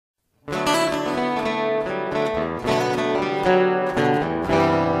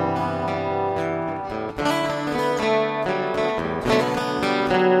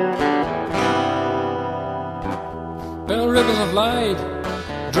light,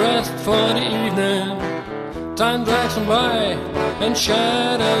 dressed for the evening. Time drags on by and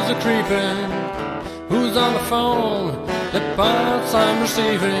shadows are creeping. Who's on the phone? The parts I'm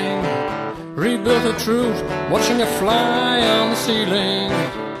receiving. Rebuild the truth, watching a fly on the ceiling.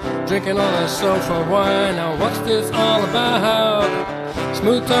 Drinking on a sofa wine, now what's this all about?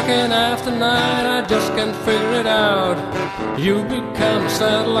 Smooth talking after night, I just can't figure it out. You become a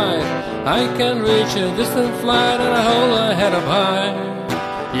satellite, I can reach a distant flight, and I hold a head up high.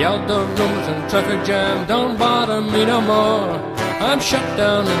 The outdoor rooms and traffic jam don't bother me no more. I'm shut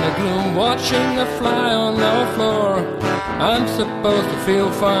down in the gloom, watching a fly on our floor. I'm supposed to feel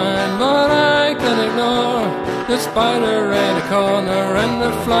fine, but I can ignore the spider in the corner and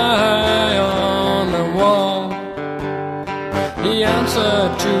the fly on the wall. The answer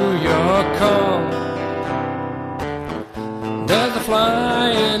to your call. There's a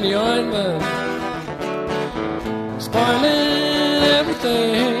fly in the ointment, spoiling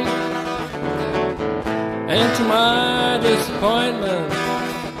everything. And to my disappointment,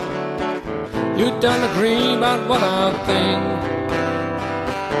 you don't agree about what I think.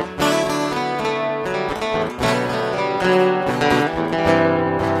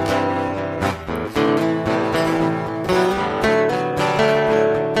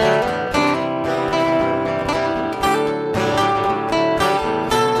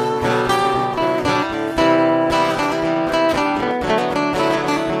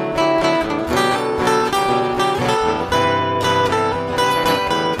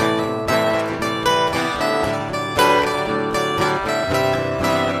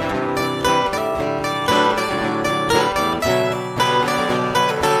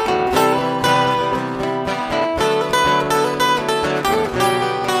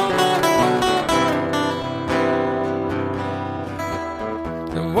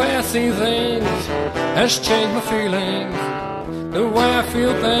 The way I see things has changed my feelings. The way I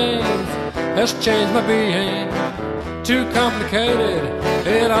feel things has changed my being. Too complicated,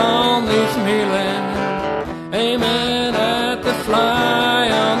 it all needs some healing. Aiming at the fly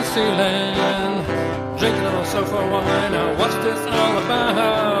on the ceiling. Drinking on a sofa wine, now what's this all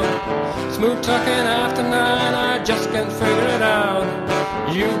about? Smooth talking after nine, I just can't figure it out.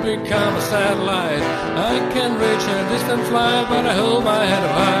 You become a satellite, I can reach a distant flight, but I hold my head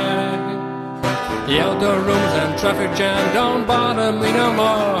up high. The outdoor rooms and traffic jam don't bother me no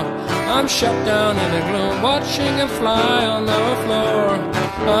more. I'm shut down in the gloom, watching a fly on our floor.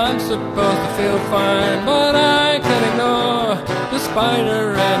 I'm supposed to feel fine, but I can ignore the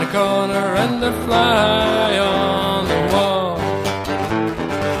spider in the corner and the fly on the wall.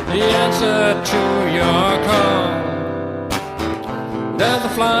 The answer to your call. There's a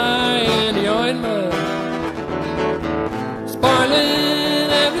fly in the ointment, spoiling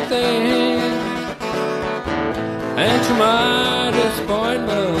everything. And to my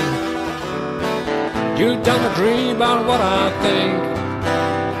disappointment, you don't agree about what I think.